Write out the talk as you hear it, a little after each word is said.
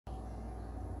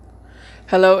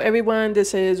Hello everyone,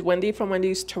 this is Wendy from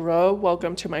Wendys Tarot.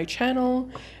 Welcome to my channel.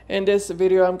 In this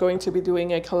video, I'm going to be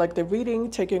doing a collective reading,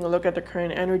 taking a look at the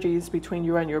current energies between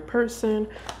you and your person,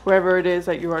 whoever it is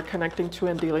that you are connecting to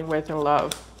and dealing with in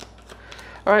love.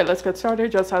 All right, let's get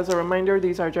started. Just as a reminder,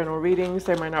 these are general readings.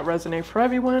 They might not resonate for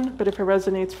everyone, but if it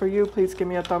resonates for you, please give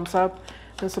me a thumbs up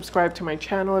and subscribe to my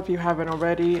channel if you haven't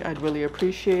already. I'd really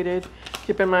appreciate it.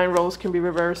 Keep in mind, roles can be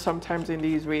reversed sometimes in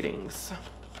these readings.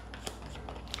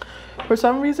 For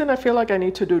some reason, I feel like I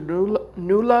need to do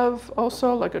new love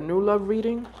also, like a new love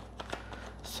reading.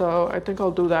 So I think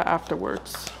I'll do that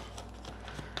afterwards.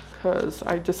 Because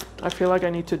I feel like I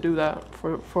need to do that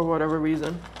for whatever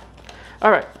reason.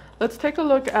 All right, let's take a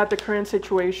look at the current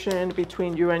situation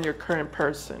between you and your current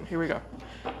person. Here we go.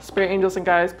 Spirit angels and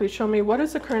guides, please show me what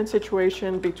is the current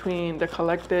situation between the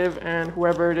collective and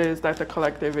whoever it is that the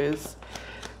collective is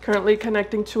currently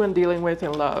connecting to and dealing with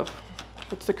in love.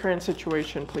 What's the current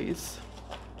situation, please?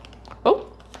 Oh,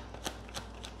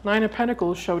 Nine of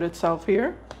Pentacles showed itself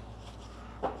here.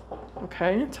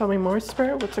 Okay, tell me more,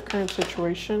 Spirit. What's the current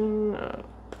situation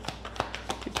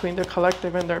between the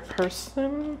collective and their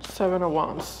person? Seven of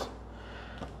Wands.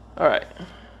 All right.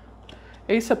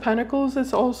 Ace of Pentacles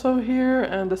is also here,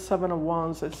 and the Seven of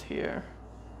Wands is here.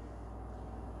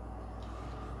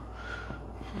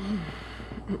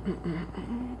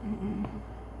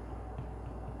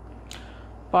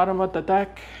 Bottom of the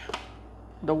deck,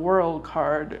 the World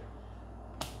card.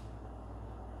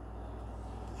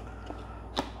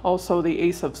 Also the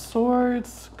Ace of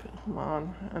Swords, come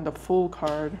on, and the Fool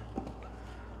card.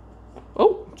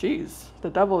 Oh, geez, the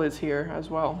Devil is here as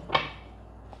well.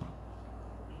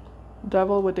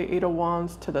 Devil with the Eight of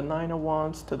Wands to the Nine of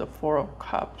Wands to the Four of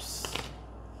Cups.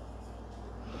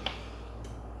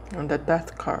 And the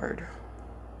Death card.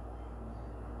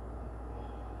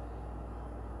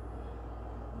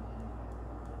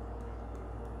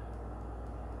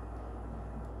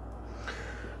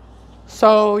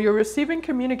 So you're receiving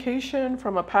communication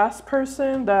from a past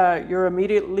person that you're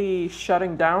immediately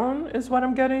shutting down is what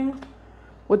I'm getting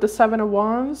with the Seven of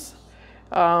Wands.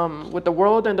 With the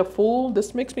World and the Fool,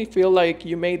 this makes me feel like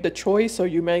you made the choice, or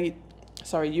you made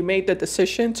the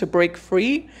decision to break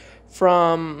free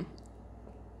from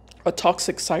a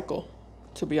toxic cycle,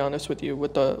 to be honest with you.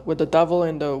 With the Devil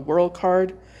and the World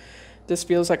card, this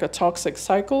feels like a toxic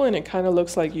cycle, and it kind of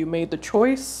looks like you made the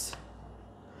choice.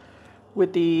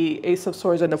 With the Ace of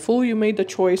Swords and the Fool, you made the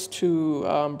choice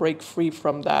to break free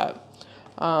from that.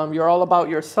 You're all about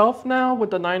yourself now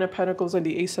with the Nine of Pentacles and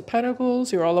the Ace of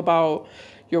Pentacles. You're all about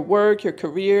your work, your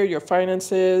career, your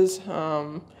finances,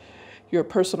 your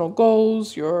personal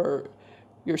goals, your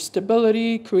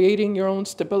stability, creating your own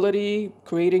stability,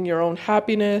 creating your own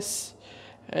happiness,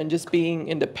 and just being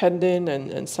independent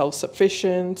and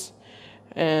self-sufficient,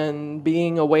 and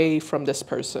being away from this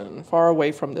person, far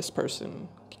away from this person.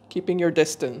 Keeping your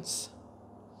distance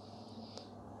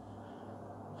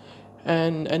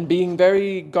and being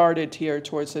very guarded here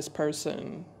towards this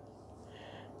person,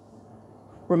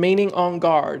 remaining on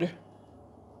guard.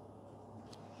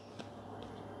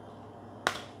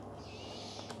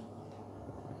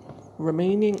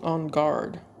 Remaining on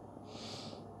guard.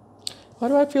 Why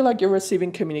do I feel like you're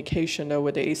receiving communication though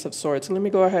with the Ace of Swords? Let me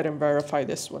go ahead and verify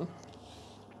this one.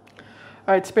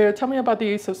 All right, Spirit, tell me about the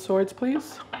Ace of Swords,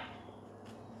 please.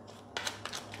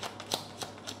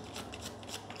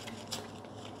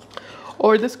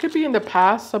 Or this could be in the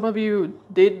past. Some of you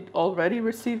did already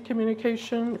receive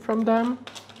communication from them,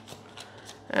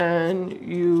 and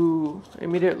you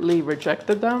immediately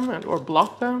rejected them or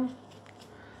blocked them.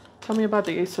 Tell me about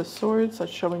the Ace of Swords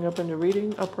that's showing up in the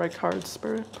reading. Upright card,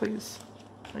 Spirit, please.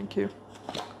 Thank you.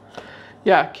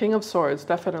 Yeah, King of Swords,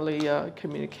 definitely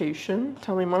communication.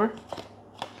 Tell me more.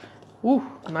 Ooh,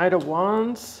 Knight of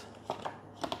Wands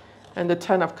and the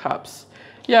Ten of Cups.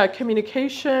 Yeah,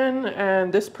 communication,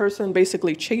 and this person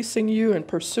basically chasing you and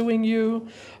pursuing you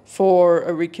for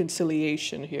a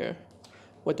reconciliation here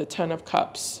with the Ten of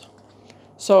Cups.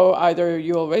 So either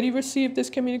you already received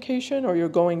this communication or you're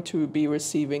going to be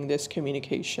receiving this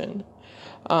communication.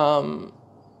 And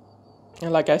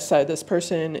like I said, this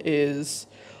person is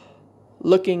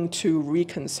looking to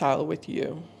reconcile with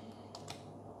you.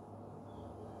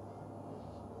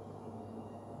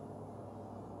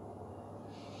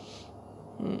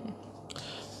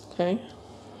 Okay.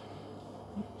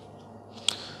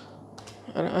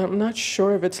 I'm not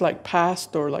sure if it's like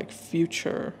past or like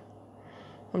future.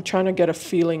 I'm trying to get a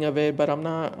feeling of it, but I'm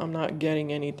not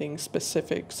getting anything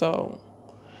specific. So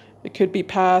it could be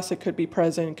past, it could be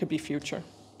present, it could be future.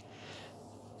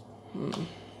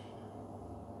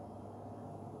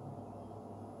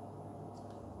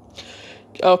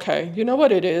 Okay, you know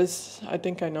what it is? I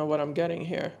think I know what I'm getting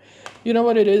here. You know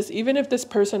what it is? Even if this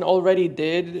person already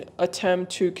did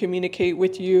attempt to communicate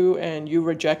with you and you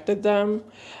rejected them,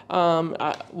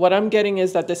 what I'm getting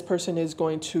is that this person is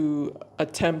going to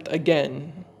attempt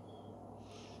again.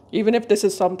 Even if this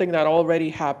is something that already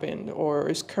happened or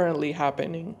is currently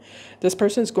happening, this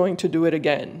person is going to do it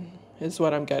again, is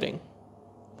what I'm getting.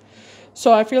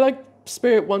 So I feel like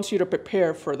Spirit wants you to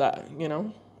prepare for that, you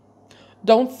know?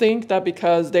 Don't think that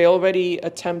because they already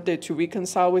attempted to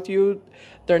reconcile with you,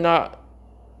 they're not,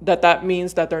 that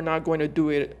means that they're not going to do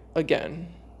it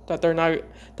again.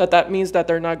 That means that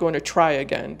they're not going to try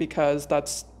again, because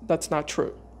that's not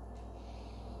true.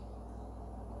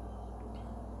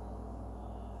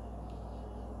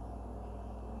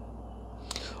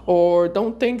 Or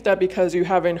don't think that because you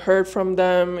haven't heard from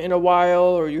them in a while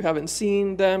or you haven't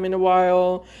seen them in a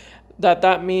while,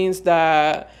 that means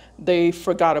that they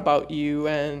forgot about you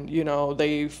and, you know,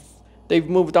 they've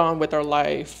moved on with their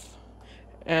life,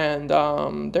 and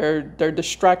they're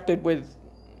distracted with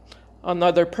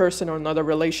another person or another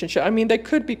relationship. I mean, they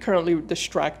could be currently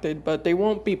distracted, but they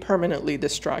won't be permanently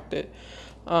distracted,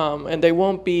 and they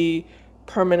won't be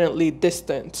permanently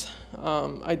distant.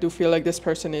 I do feel like this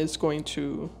person is going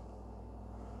to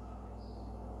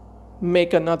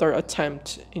make another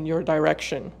attempt in your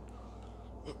direction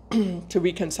to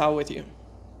reconcile with you.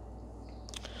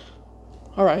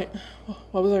 All right,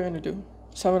 what was I going to do?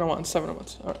 Seven of Wands, Seven of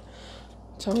Wands. All right.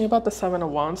 Tell me about the Seven of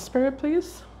Wands, Spirit,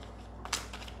 please.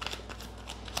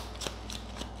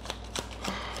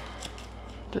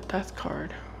 The Death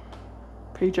card.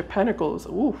 Page of Pentacles.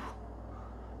 Ooh.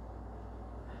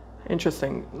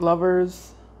 Interesting.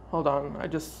 Lovers. Hold on. I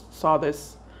just saw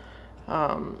this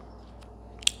from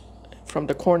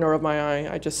the corner of my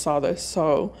eye. I just saw this.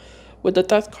 So with the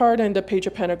Death card and the Page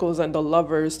of Pentacles and the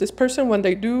Lovers, this person, when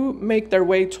they do make their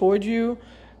way toward you,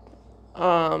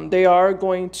 they are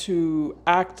going to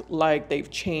act like they've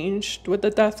changed with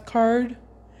the Death card.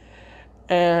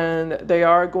 And they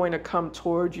are going to come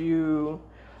toward you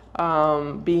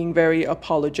being very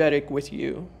apologetic with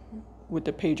you with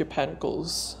the Page of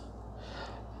Pentacles.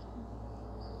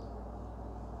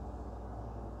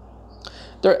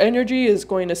 Their energy is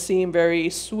going to seem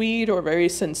very sweet or very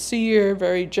sincere,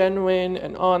 very genuine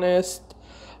and honest.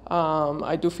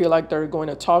 I do feel like they're going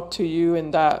to talk to you in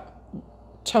that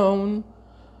tone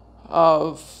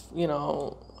of, you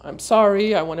know, I'm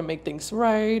sorry, I want to make things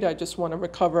right. I just want to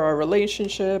recover our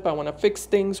relationship. I want to fix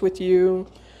things with you.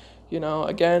 You know,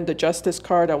 again, the Justice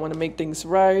card, I want to make things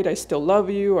right. I still love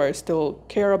you, or I still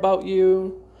care about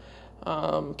you.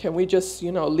 Can we just,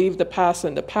 you know, leave the past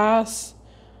in the past?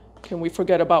 Can we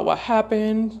forget about what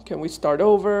happened? Can we start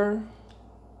over?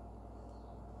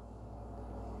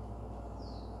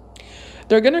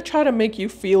 They're going to try to make you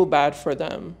feel bad for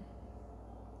them.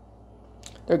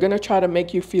 They're going to try to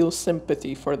make you feel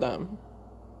sympathy for them.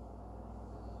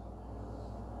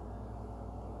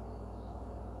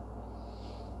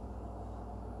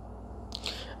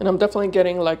 And I'm definitely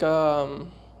getting like a,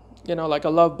 you know, like a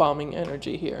love bombing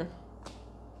energy here.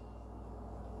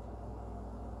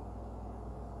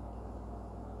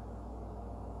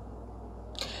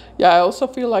 Yeah, I also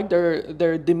feel like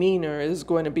their demeanor is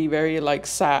going to be very like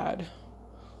sad.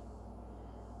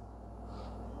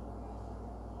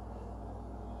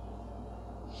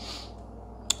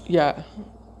 Yeah.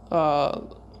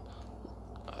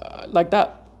 Like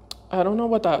that. I don't know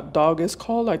what that dog is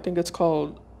called. I think it's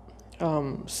called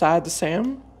Sad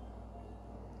Sam.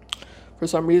 For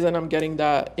some reason, I'm getting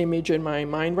that image in my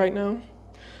mind right now.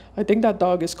 I think that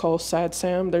dog is called Sad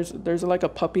Sam. There's like a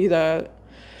puppy that,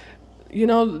 you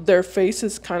know, their face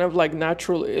is kind of like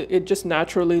natural. It just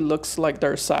naturally looks like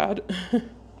they're sad.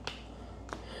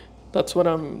 That's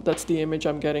the image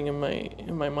I'm getting in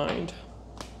my mind.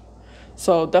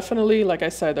 So definitely, like I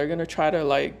said, they're gonna try to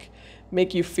like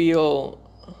make you feel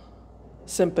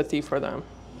sympathy for them.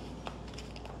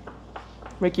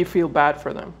 Make you feel bad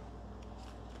for them.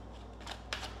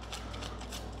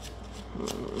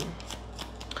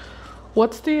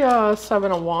 What's the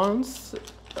Seven of Wands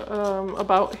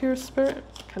about here, Spirit?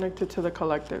 Connected to the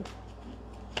collective.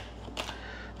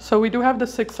 So we do have the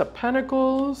Six of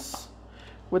Pentacles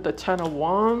with the Ten of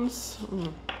Wands.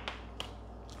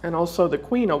 And also the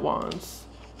Queen of Wands.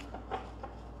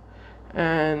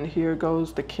 And here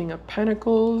goes the King of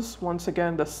Pentacles. Once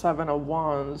again, the Seven of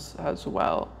Wands as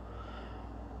well.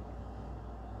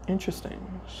 Interesting.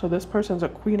 So this person's a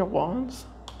Queen of Wands.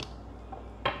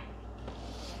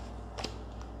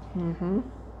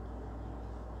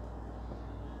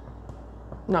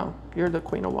 No, you're the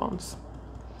Queen of Wands.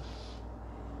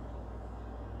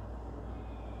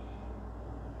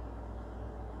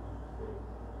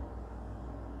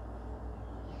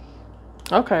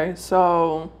 Okay,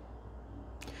 so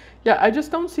yeah, I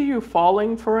just don't see you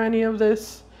falling for any of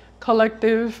this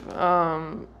collective.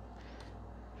 You're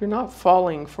not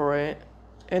falling for it.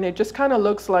 And it just kind of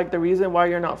looks like the reason why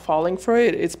you're not falling for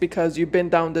it is because you've been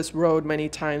down this road many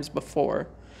times before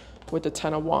with the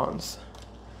Ten of Wands.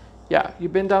 Yeah,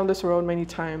 you've been down this road many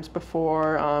times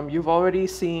before. You've already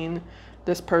seen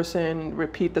this person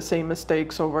repeat the same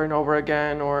mistakes over and over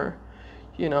again, or,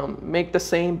 you know, make the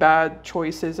same bad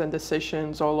choices and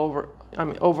decisions all over,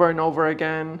 over and over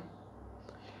again.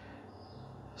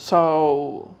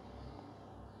 So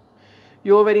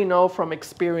you already know from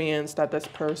experience that this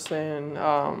person,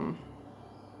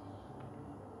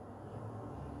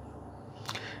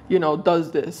 you know,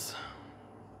 does this.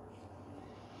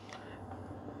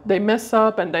 They mess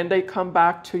up and then they come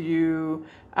back to you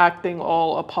acting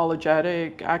all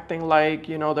apologetic, acting like,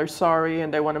 you know, they're sorry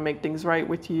and they want to make things right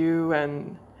with you.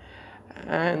 And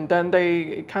then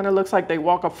it kind of looks like they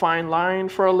walk a fine line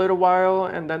for a little while,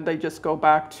 and then they just go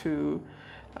back to,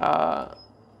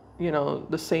 you know,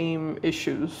 the same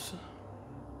issues,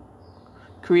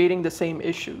 creating the same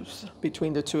issues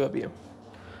between the two of you.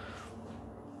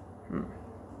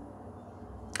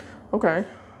 Okay.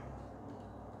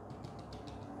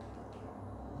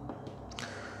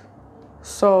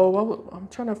 So I'm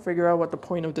trying to figure out what the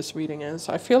point of this reading is.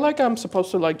 I feel like I'm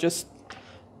supposed to like just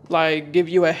like give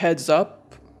you a heads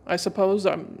up. I suppose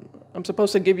I'm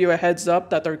supposed to give you a heads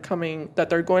up that they're coming, that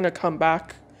they're going to come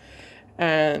back,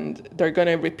 and they're going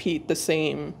to repeat the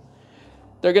same.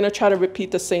 They're going to try to repeat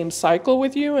the same cycle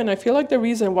with you. And I feel like the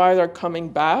reason why they're coming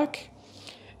back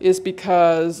is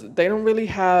because they don't really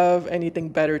have anything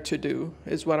better to do,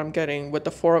 is what I'm getting with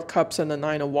the Four of Cups and the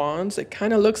Nine of Wands. It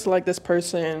kind of looks like this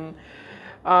person,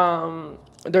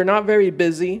 they're not very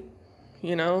busy,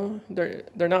 you know,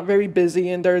 they're not very busy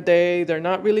in their day. They're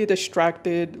not really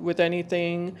distracted with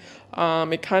anything.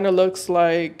 It kind of looks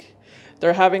like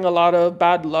they're having a lot of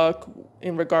bad luck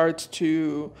in regards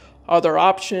to other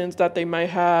options that they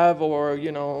might have, or,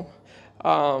 you know,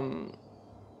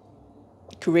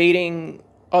 creating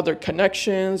other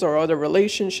connections or other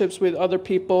relationships with other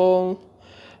people.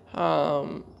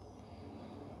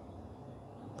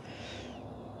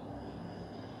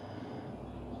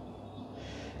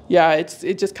 Yeah,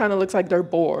 it just kind of looks like they're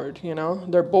bored, you know?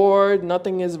 They're bored,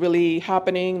 nothing is really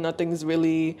happening, nothing's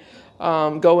really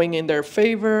going in their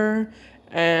favor,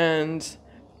 and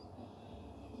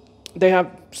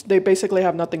they basically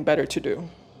have nothing better to do,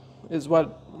 is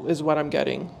what I'm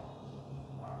getting.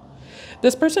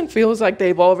 This person feels like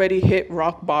they've already hit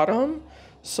rock bottom,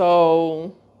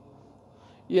 so,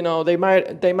 you know, they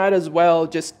might as well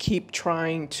just keep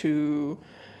trying to,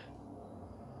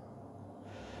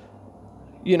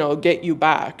 you know, get you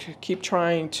back, keep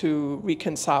trying to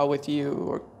reconcile with you,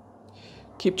 or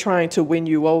keep trying to win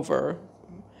you over,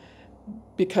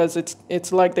 because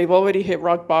it's like they've already hit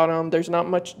rock bottom. There's not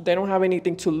much, they don't have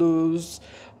anything to lose.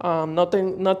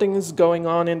 Nothing is going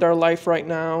on in their life right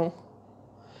now,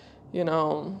 you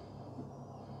know.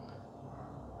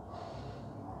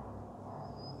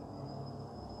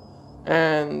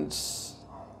 And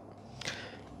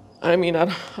I mean, I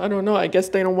don't know, I guess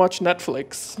they don't watch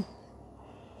Netflix.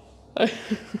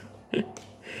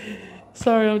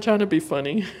 Sorry, I'm trying to be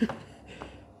funny.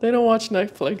 They don't watch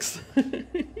Netflix.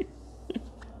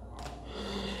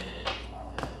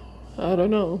 I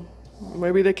don't know.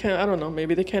 Maybe they can't, I don't know,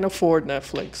 maybe they can't afford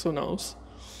Netflix, who knows?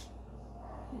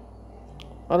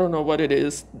 I don't know what it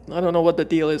is. I don't know what the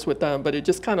deal is with them, but it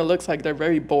just kind of looks like they're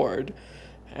very bored.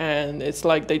 And it's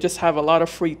like they just have a lot of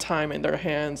free time in their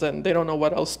hands and they don't know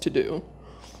what else to do,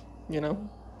 you know?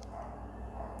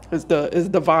 Is the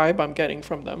vibe I'm getting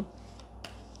from them.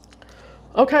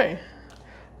 Okay.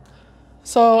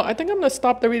 So I think I'm gonna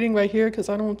stop the reading right here because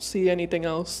I don't see anything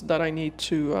else that I need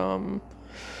to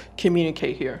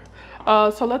communicate here.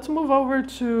 So let's move over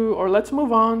to, or let's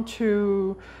move on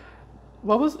to,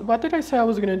 what did I say I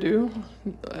was gonna do?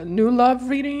 A new love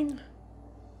reading?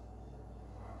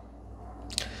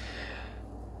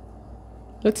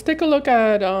 Let's take a look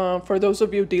at, for those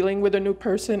of you dealing with a new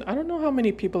person. I don't know how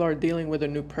many people are dealing with a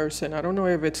new person. I don't know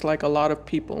if it's like a lot of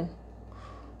people.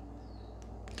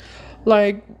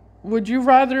 Like, would you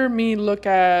rather me look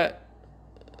at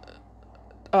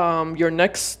your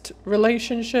next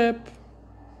relationship,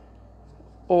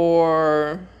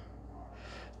 or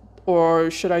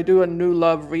should I do a new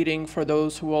love reading for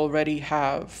those who already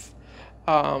have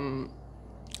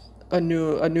a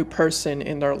new person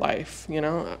in their life, you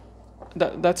know?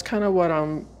 That's kind of what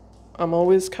I'm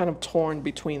always kind of torn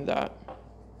between that.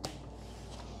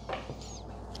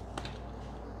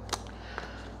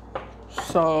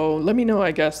 So let me know,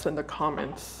 I guess, in the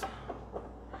comments.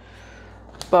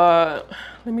 But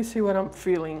let me see what I'm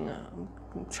feeling.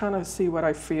 I'm trying to see what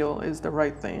I feel is the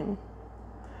right thing.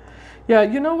 Yeah,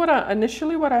 you know what?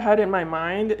 Initially, what I had in my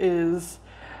mind is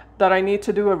that I need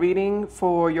to do a reading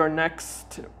for your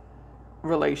next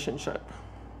relationship.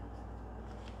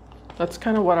 That's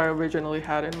kind of what I originally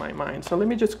had in my mind. So let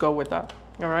me just go with that.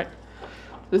 All right.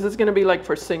 This is going to be like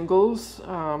for singles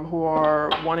who are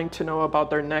wanting to know about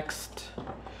their next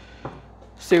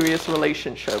serious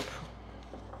relationship.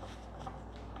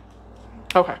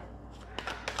 Okay.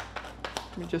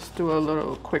 Let me just do a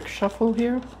little quick shuffle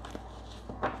here.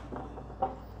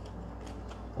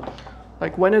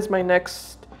 Like, when is my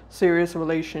next serious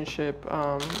relationship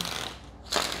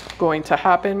going to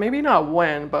happen? Maybe not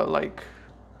when, but like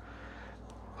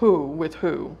who, with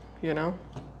who, you know?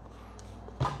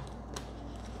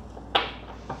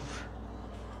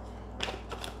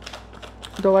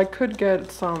 Though I could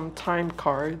get some time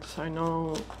cards. I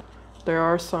know there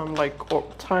are some like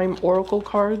time oracle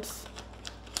cards.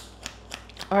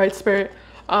 All right, Spirit.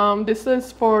 This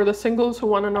is for the singles who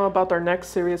want to know about their next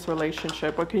serious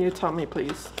relationship. What can you tell me,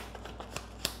 please?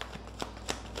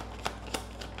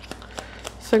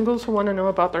 Singles who want to know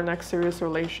about their next serious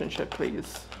relationship,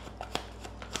 please.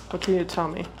 What can you tell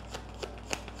me?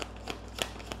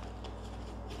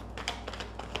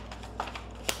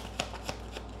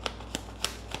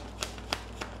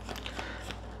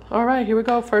 All right, here we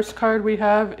go. First card we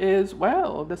have is,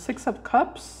 well, the Six of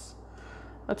Cups.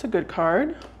 That's a good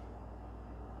card.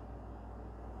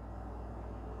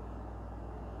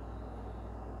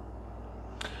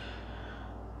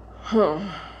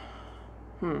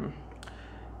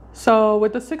 So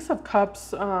with the Six of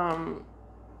Cups,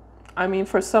 I mean,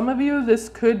 for some of you, this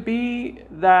could be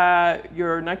that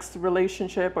your next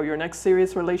relationship or your next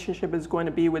serious relationship is going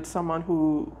to be with someone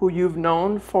who you've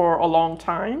known for a long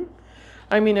time.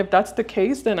 I mean, if that's the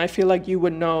case, then I feel like you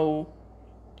would know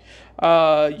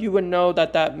that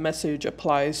that message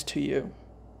applies to you.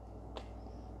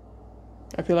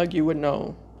 I feel like you would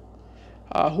know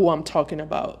who I'm talking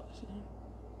about.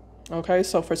 Okay,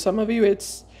 so for some of you,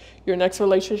 it's your next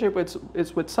relationship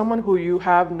is with someone who you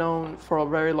have known for a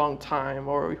very long time,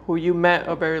 or who you met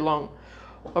a very long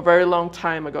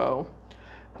time ago.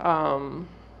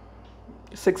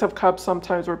 Six of Cups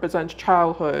sometimes represents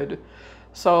childhood.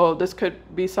 So this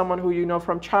could be someone who you know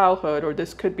from childhood, or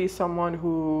this could be someone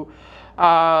who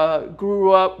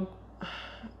grew up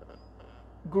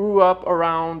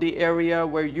around the area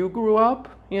where you grew up,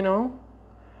 you know?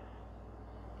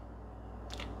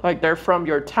 Like they're from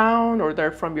your town, or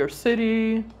they're from your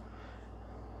city,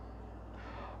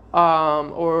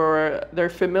 or they're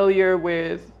familiar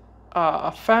with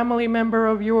a family member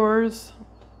of yours.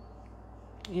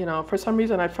 You know, for some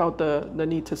reason I felt the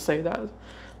need to say that.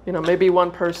 You know, maybe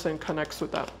one person connects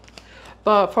with that.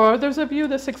 But for others of you,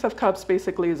 the Six of Cups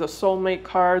basically is a soulmate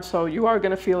card. So you are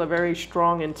going to feel a very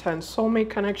strong, intense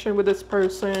soulmate connection with this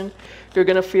person. You're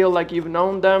going to feel like you've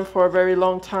known them for a very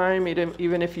long time,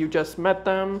 even if you just met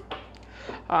them.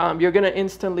 You're going to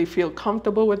instantly feel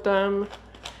comfortable with them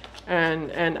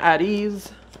and at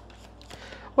ease.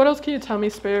 What else can you tell me,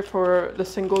 Spirit, for the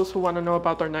singles who want to know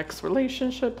about their next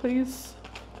relationship, please?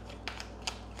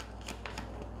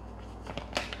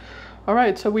 All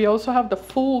right, so we also have the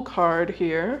Fool card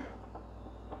here.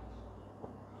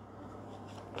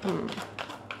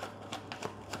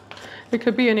 It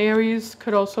could be an Aries,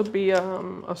 could also be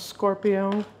a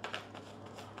Scorpio.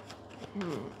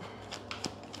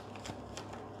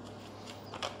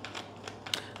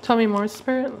 Tell me more,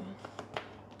 Spirit.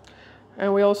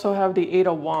 And we also have the Eight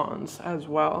of Wands as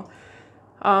well.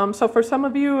 So for some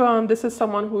of you, this is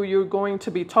someone who you're going to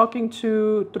be talking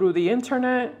to through the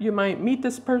internet. You might meet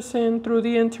this person through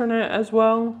the internet as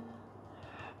well.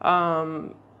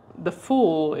 The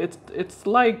Fool, it's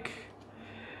like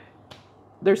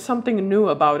there's something new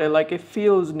about it, like it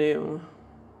feels new.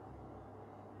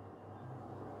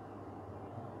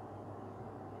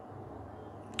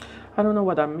 I don't know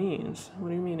what that means. What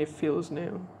do you mean it feels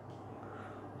new?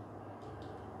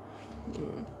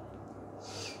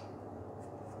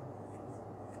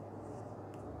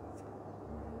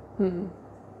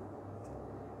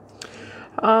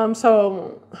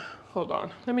 So hold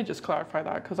on, let me just clarify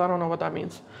that, because I don't know what that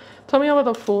means. Tell me about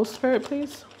the Fool, Spirit,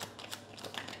 please.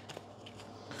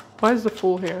 Why is the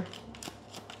Fool here?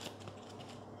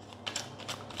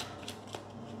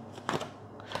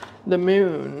 The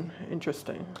Moon,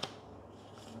 interesting.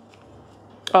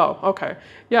 Oh, okay.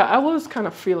 Yeah, I was kind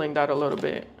of feeling that a little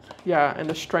bit. Yeah, and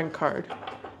the Strength card.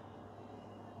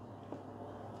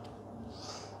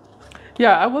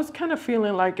 Yeah, I was kind of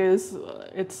feeling like it's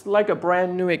like a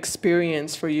brand new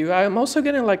experience for you. I'm also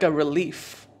getting like a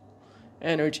relief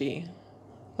energy.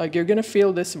 Like you're gonna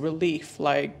feel this relief.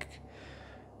 Like,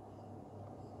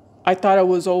 I thought I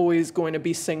was always going to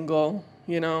be single,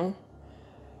 you know?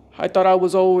 I thought I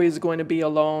was always going to be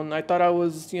alone. I thought I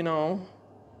was, you know,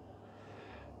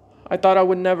 I thought I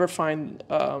would never find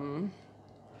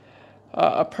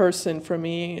a person for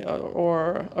me,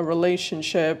 or a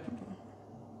relationship.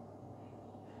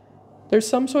 There's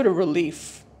some sort of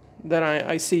relief that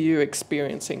I see you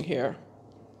experiencing here.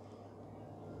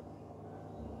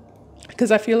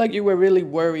 Because I feel like you were really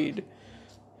worried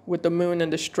with the moon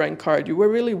and the strength card. You were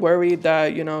really worried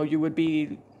that, you know, you would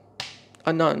be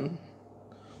a nun,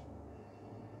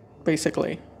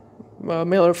 basically.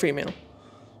 Male or female.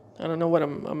 I don't know what a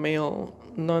male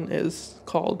nun is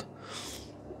called.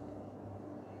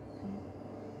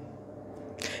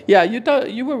 Yeah, you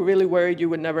thought you were really worried you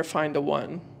would never find the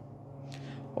one,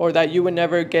 or that you would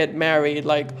never get married.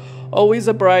 Like, always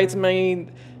a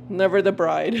bridesmaid, never the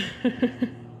bride.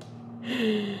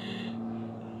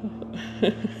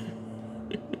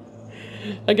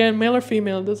 Again, male or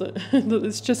female doesn't.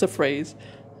 It's just a phrase.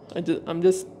 I'm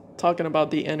just talking about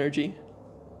the energy.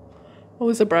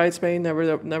 Always a bridesmaid,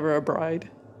 never a bride.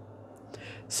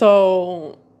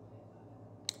 So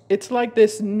it's like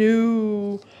this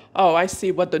new. Oh, I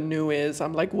see what the new is.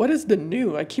 I'm like, what is the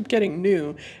new? I keep getting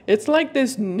new. It's like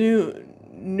this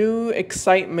new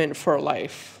excitement for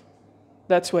life.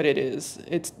 That's what it is.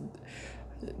 It's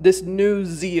this new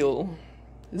zeal.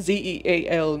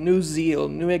 ZEAL, new zeal,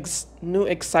 new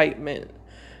excitement.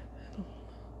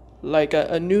 Like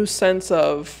a new sense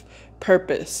of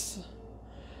purpose.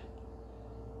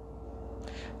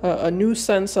 A new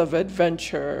sense of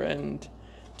adventure and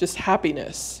just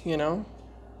happiness, you know?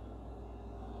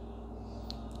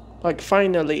 Like,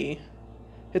 finally,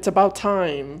 it's about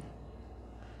time.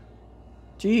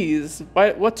 Jeez,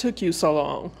 what took you so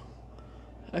long?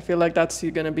 I feel like that's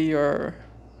gonna be your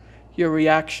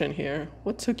reaction here.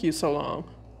 What took you so long?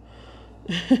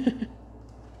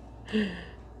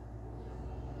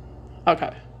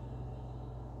 Okay.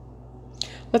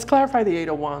 Let's clarify the Eight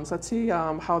of Wands. Let's see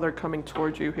how they're coming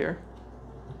towards you here.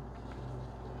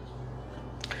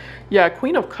 Yeah,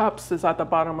 Queen of Cups is at the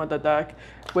bottom of the deck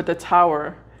with the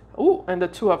Tower. Ooh, and the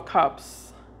Two of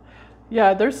Cups.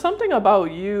 Yeah, there's something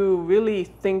about you really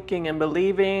thinking and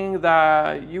believing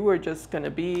that you were just going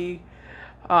to be,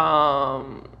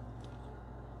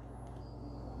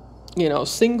 you know,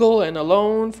 single and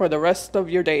alone for the rest of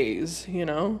your days, you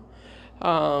know?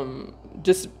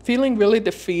 Just feeling really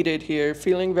defeated here,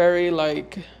 feeling very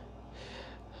like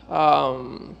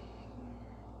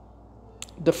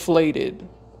deflated.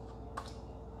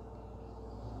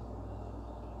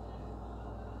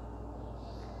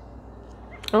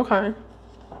 Okay,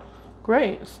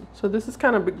 great. So this is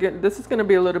going to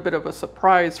be a little bit of a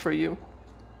surprise for you.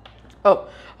 Oh,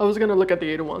 I was going to look at the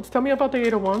Eight of Wands. Tell me about the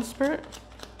Eight of Wands, Spirit.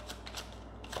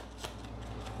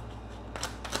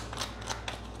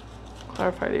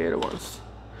 Clarify the Eight of Wands.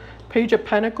 Page of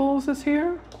Pentacles is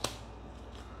here.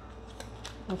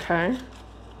 Okay.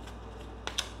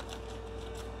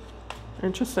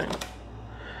 Interesting.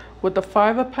 With the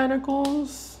Five of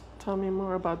Pentacles, tell me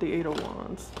more about the Eight of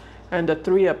Wands. And the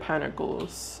Three of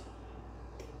Pentacles.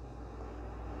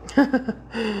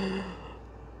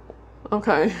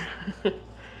 Okay.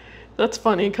 That's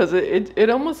funny because it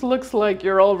almost looks like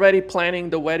you're already planning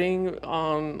the wedding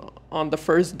on the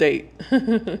first date.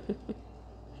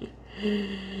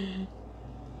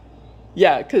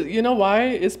 Yeah, because you know why?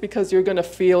 It's because you're going to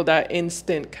feel that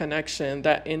instant connection,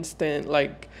 that instant,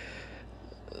 like,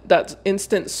 that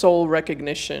instant soul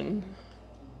recognition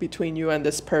between you and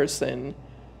this person.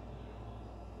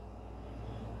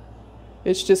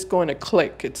 It's just going to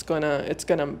click.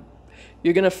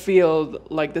 You're going to feel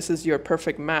like this is your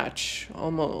perfect match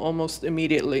almost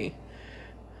immediately.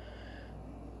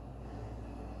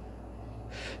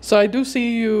 So I do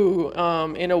see you,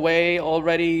 in a way,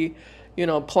 already, you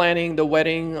know, planning the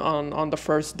wedding on the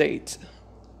first date.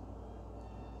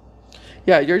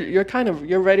 Yeah,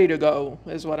 you're ready to go,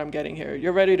 is what I'm getting here.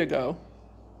 You're ready to go.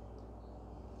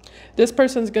 This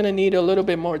person's going to need a little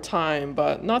bit more time,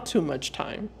 but not too much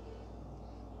time.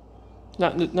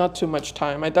 Not too much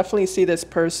time. I definitely see this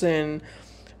person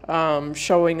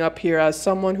showing up here as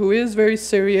someone who is very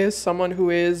serious, someone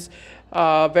who is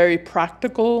very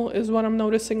practical, is what I'm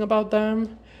noticing about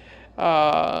them.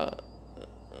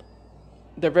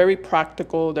 They're very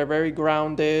practical. They're very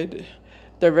grounded.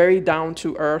 They're very down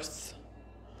to earth.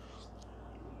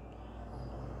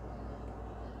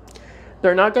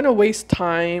 They're not going to waste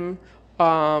time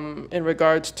in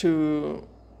regards to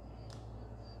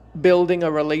building a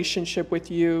relationship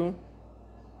with you,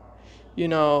 you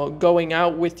know, going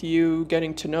out with you,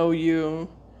 getting to know you.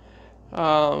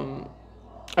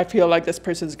 I feel like this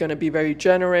person is going to be very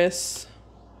generous.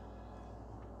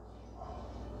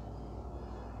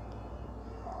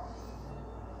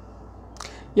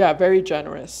 Yeah, very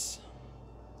generous.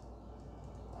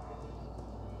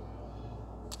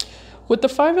 With the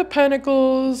Five of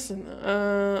Pentacles,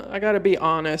 I gotta be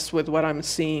honest with what I'm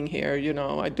seeing here. You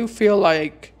know, I do feel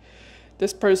like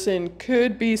this person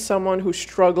could be someone who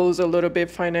struggles a little bit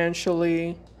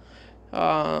financially.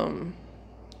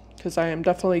 Because I am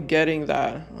definitely getting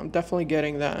that. I'm definitely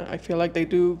getting that. I feel like they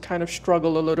do kind of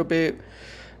struggle a little bit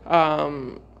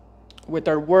with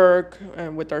their work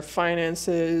and with their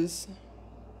finances.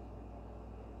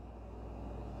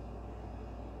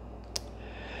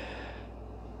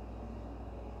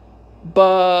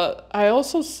 But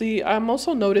I'm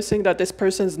also noticing that this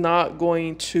person's not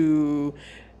going to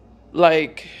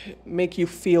like make you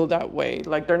feel that way.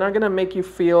 Like they're not going to make you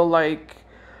feel like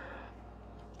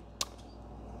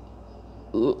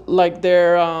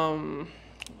they're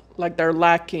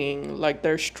lacking, like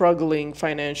they're struggling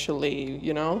financially,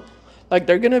 you know? Like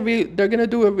they're gonna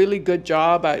do a really good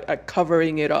job at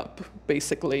covering it up,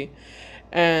 basically.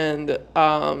 And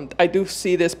I do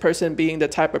see this person being the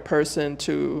type of person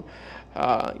to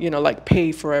like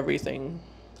pay for everything.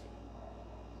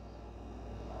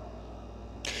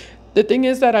 The thing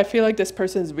is that I feel like this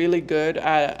person's really good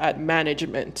at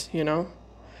management, you know?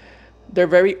 They're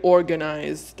very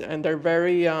organized and they're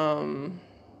very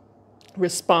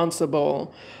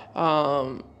responsible.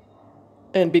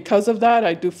 And because of that,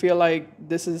 I do feel like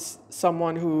this is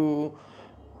someone who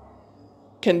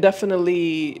can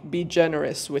definitely be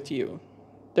generous with you.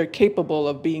 They're capable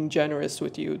of being generous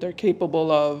with you. They're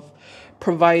capable of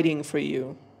providing for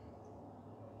you.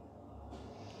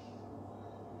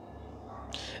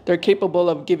 They're capable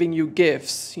of giving you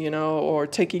gifts, you know, or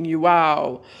taking you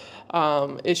out.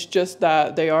 It's just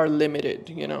that they are limited,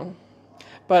 you know.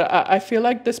 But I feel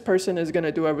like this person is going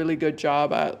to do a really good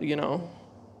job at, you know,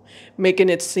 making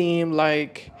it seem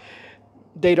like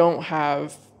they don't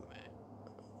have,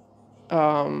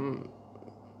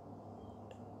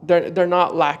 they're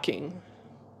not lacking,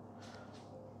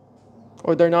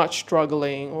 or they're not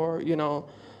struggling, or, you know,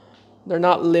 they're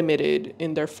not limited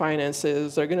in their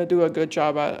finances. They're going to do a good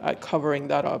job at covering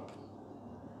that up.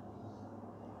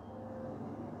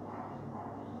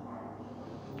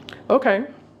 Okay.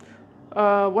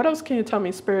 What else can you tell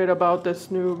me, Spirit, about this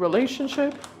new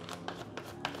relationship?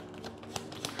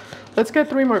 Let's get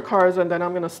 3 more cards and then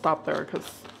I'm going to stop there because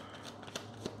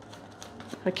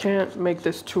I can't make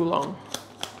this too long.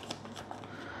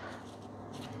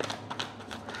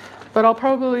 But I'll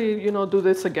probably, you know, do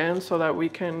this again so that we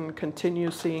can continue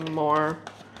seeing more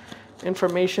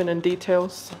information and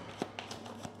details.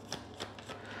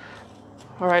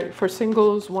 All right, for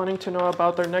singles wanting to know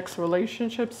about their next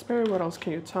relationship, Spirit, what else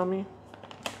can you tell me?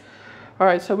 All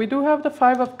right, so we do have the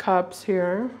 5 of Cups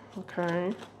here.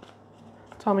 Okay,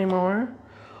 tell me more.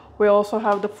 We also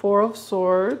have the 4 of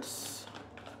Swords.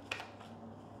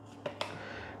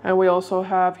 And we also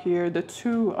have here the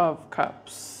 2 of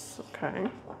Cups. Okay.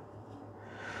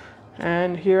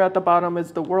 And here at the bottom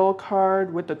is the World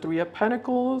card with the 3 of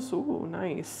Pentacles. Ooh,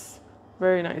 nice.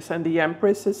 Very nice. And the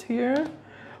Empress is here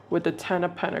with the 10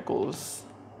 of Pentacles.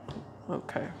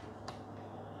 Okay.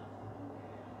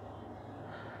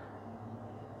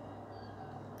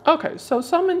 Okay, so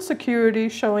some insecurity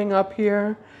showing up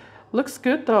here. Looks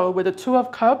good though with the 2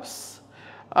 of Cups.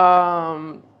 Yeah,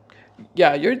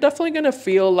 you're definitely gonna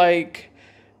feel like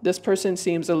this person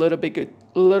seems a little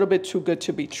bit too good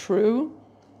to be true.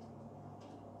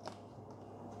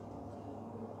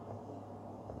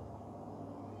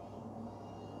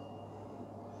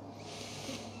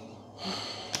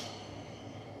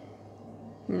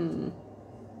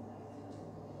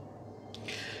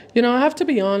 You know, I have to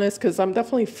be honest because I'm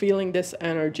definitely feeling this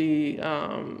energy.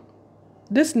 I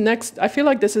feel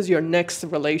like this is your next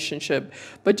relationship,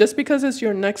 but just because it's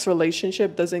your next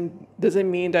relationship doesn't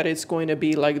mean that it's going to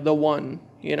be like the one,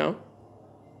 you know,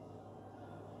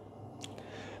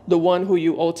 the one who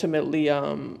you ultimately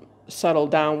settle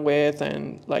down with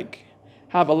and like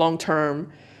have a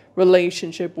long-term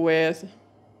relationship with.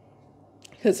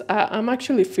 Because I'm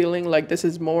actually feeling like this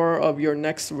is more of your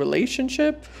next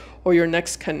relationship or your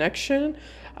next connection.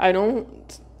 I'm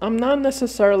not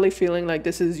necessarily feeling like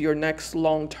this is your next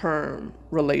long-term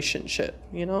relationship.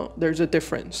 You know, there's a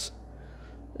difference.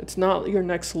 It's not your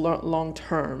next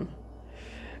long-term.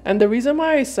 And the reason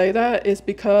why I say that is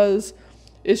because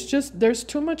it's just, there's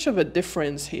too much of a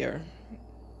difference here.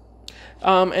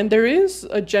 And there is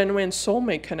a genuine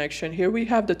soulmate connection. Here we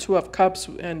have the 2 of Cups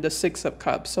and the 6 of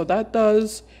Cups. So that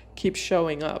does keep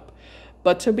showing up.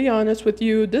 But to be honest with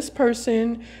you, this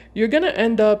person, you're going to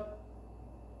end up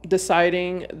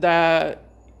deciding that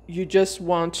you just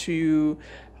want to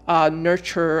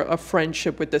nurture a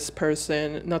friendship with this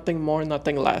person, nothing more,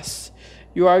 nothing less.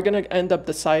 You are going to end up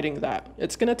deciding that.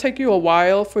 It's going to take you a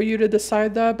while for you to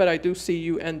decide that, but I do see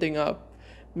you ending up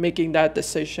making that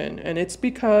decision. And it's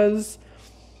because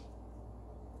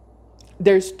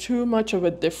there's too much of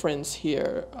a difference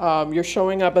here. You're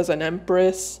showing up as an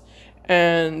Empress,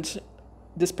 and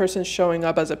this person's showing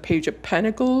up as a Page of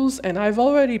Pentacles, and I've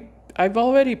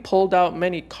already pulled out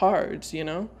many cards, you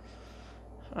know?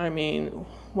 I mean,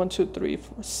 1, 2, 3,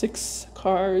 4, 6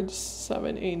 cards,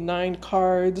 7, 8, 9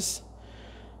 cards,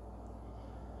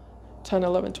 10,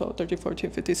 11, 12, 13,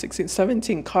 14, 15, 16,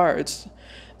 17 cards.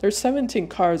 There's 17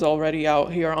 cards already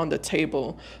out here on the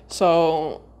table.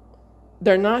 So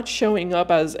they're not showing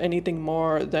up as anything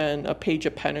more than a Page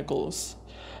of Pentacles.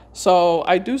 So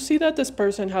I do see that this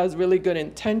person has really good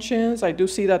intentions. I do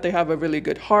see that they have a really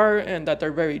good heart and that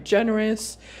they're very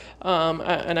generous.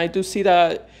 And I do see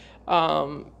that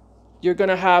you're going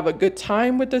to have a good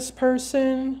time with this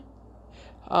person.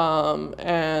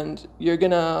 And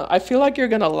I feel like you're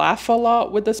going to laugh a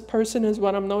lot with this person is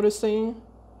what I'm noticing.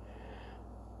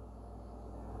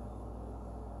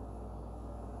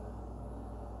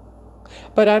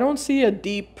 But I don't see a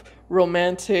deep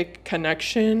romantic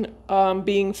connection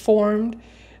being formed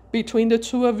between the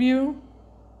two of you.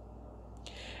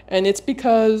 And it's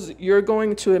because you're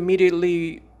going to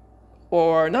immediately,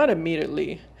 or not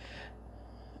immediately,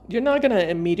 you're not going to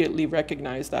immediately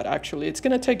recognize that actually. It's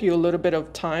going to take you a little bit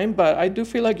of time, but I do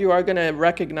feel like you are going to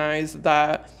recognize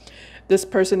that this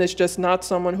person is just not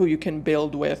someone who you can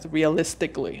build with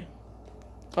realistically.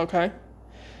 Okay?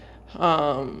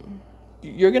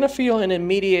 You're going to feel an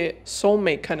immediate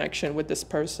soulmate connection with this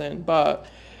person, but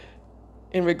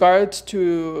in regards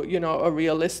to, you know,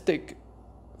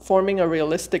 forming a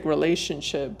realistic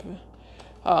relationship,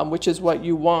 which is what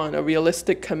you want, a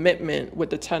realistic commitment with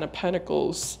the 10 of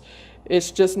Pentacles, it's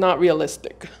just not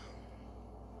realistic.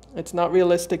 It's not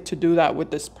realistic to do that with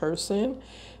this person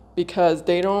because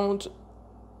they don't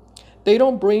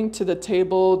bring to the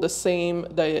table the same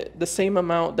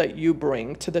amount that you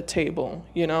bring to the table,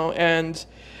 you know. And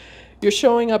you're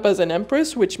showing up as an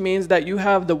Empress, which means that you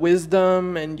have the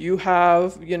wisdom and you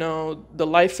have, you know, the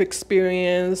life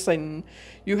experience and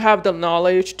you have the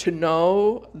knowledge to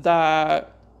know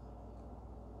that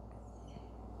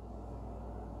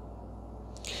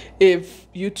if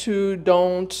you two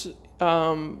don't,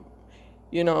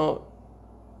 you know,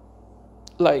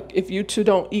 like if you two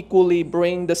don't equally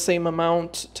bring the same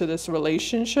amount to this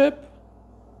relationship,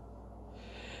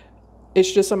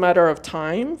 it's just a matter of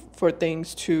time for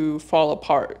things to fall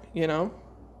apart, you know?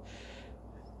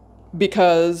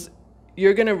 Because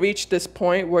you're going to reach this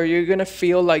point where you're going to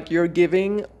feel like you're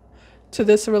giving to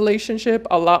this relationship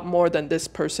a lot more than this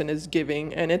person is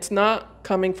giving. And it's not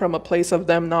coming from a place of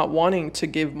them not wanting to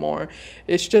give more.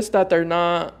 It's just that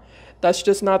that's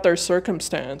just not their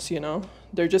circumstance, you know?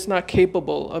 They're just not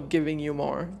capable of giving you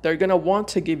more. They're going to want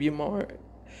to give you more.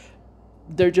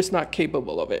 They're just not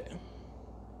capable of it.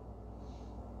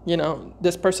 You know,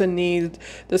 this person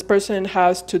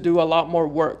has to do a lot more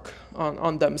work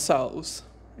on themselves,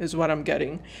 is what I'm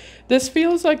getting. This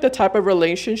feels like the type of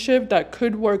relationship that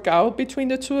could work out between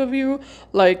the two of you,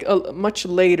 like much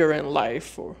later in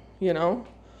life, or, you know,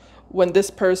 when this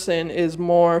person is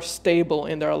more stable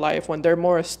in their life, when they're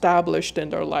more established in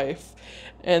their life,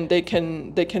 and they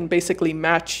can basically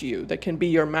match you. They can be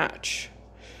your match.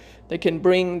 They can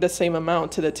bring the same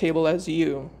amount to the table as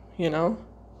you, you know?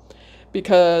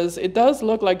 Because it does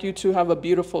look like you two have a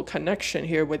beautiful connection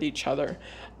here with each other,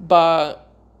 but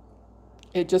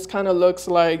it just kind of looks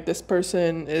like this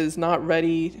person is not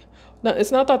ready. No,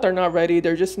 it's not that they're not ready.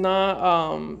 They're just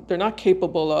not, they're not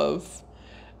capable of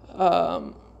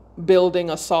building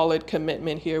a solid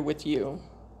commitment here with you,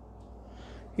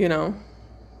 you know,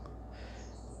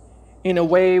 in a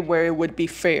way where it would be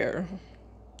fair.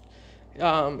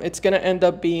 It's going to end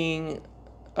up being,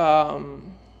 the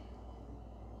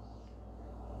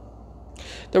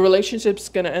relationship's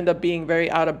going to end up being very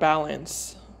out of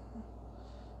balance.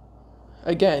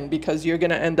 Again, because you're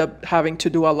going to end up having to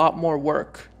do a lot more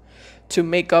work to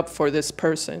make up for this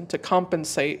person, to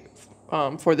compensate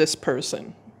for this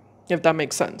person, if that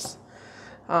makes sense.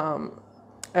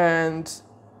 And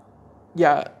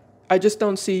yeah, I just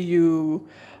don't see you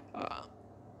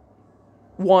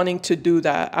wanting to do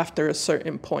that after a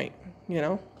certain point, you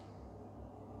know,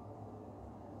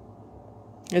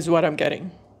 is what I'm getting.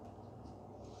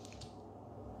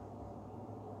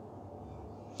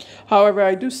 However,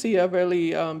 I do see a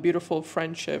really beautiful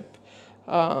friendship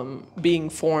being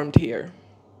formed here.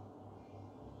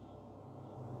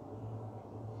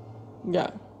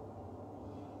 Yeah.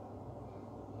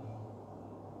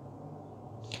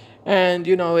 And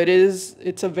you know,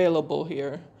 it's available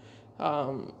here.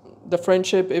 The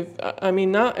friendship, if I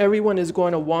mean, not everyone is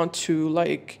going to want to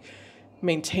like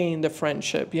maintain the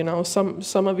friendship, you know.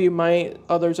 Some of you might,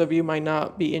 others of you might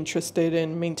not be interested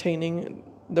in maintaining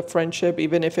the friendship,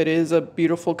 even if it is a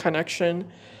beautiful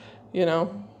connection, you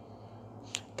know,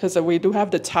 because we do have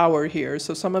the Tower here,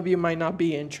 so some of you might not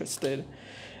be interested.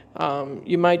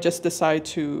 You might just decide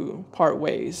to part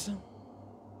ways.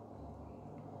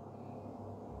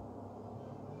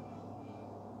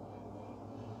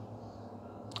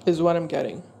 Is what I'm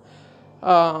getting.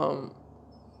 But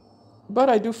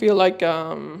I do feel like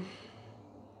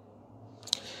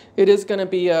it is going to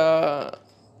be a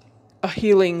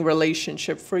healing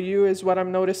relationship for you, is what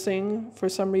I'm noticing. For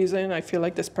some reason, I feel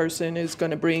like this person is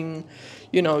going to bring,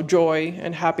 you know, joy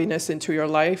and happiness into your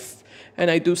life.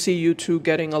 And I do see you two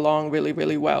getting along really,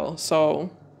 really well. So,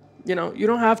 you know, you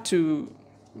don't have to,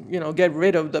 you know, get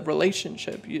rid of the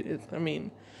relationship. I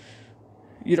mean,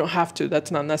 you don't have to. That's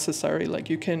not necessary. Like,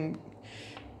 you can,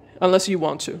 unless you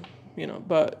want to, you know.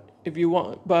 But if you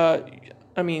want, but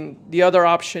I mean, the other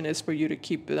option is for you to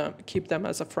keep them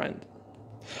as a friend.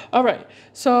 All right.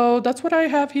 So that's what I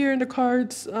have here in the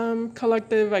cards,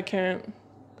 collective. I can't,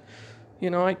 you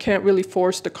know, I can't really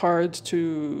force the cards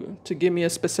to give me a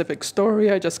specific story.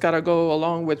 I just gotta go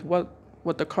along with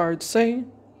what the cards say.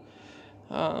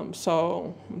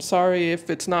 So I'm sorry if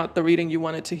it's not the reading you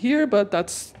wanted to hear, but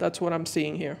that's what I'm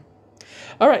seeing here.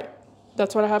 All right,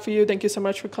 that's what I have for you. Thank you so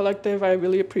much for collective. I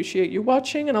really appreciate you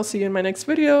watching, and I'll see you in my next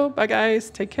video. Bye guys,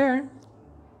 take care.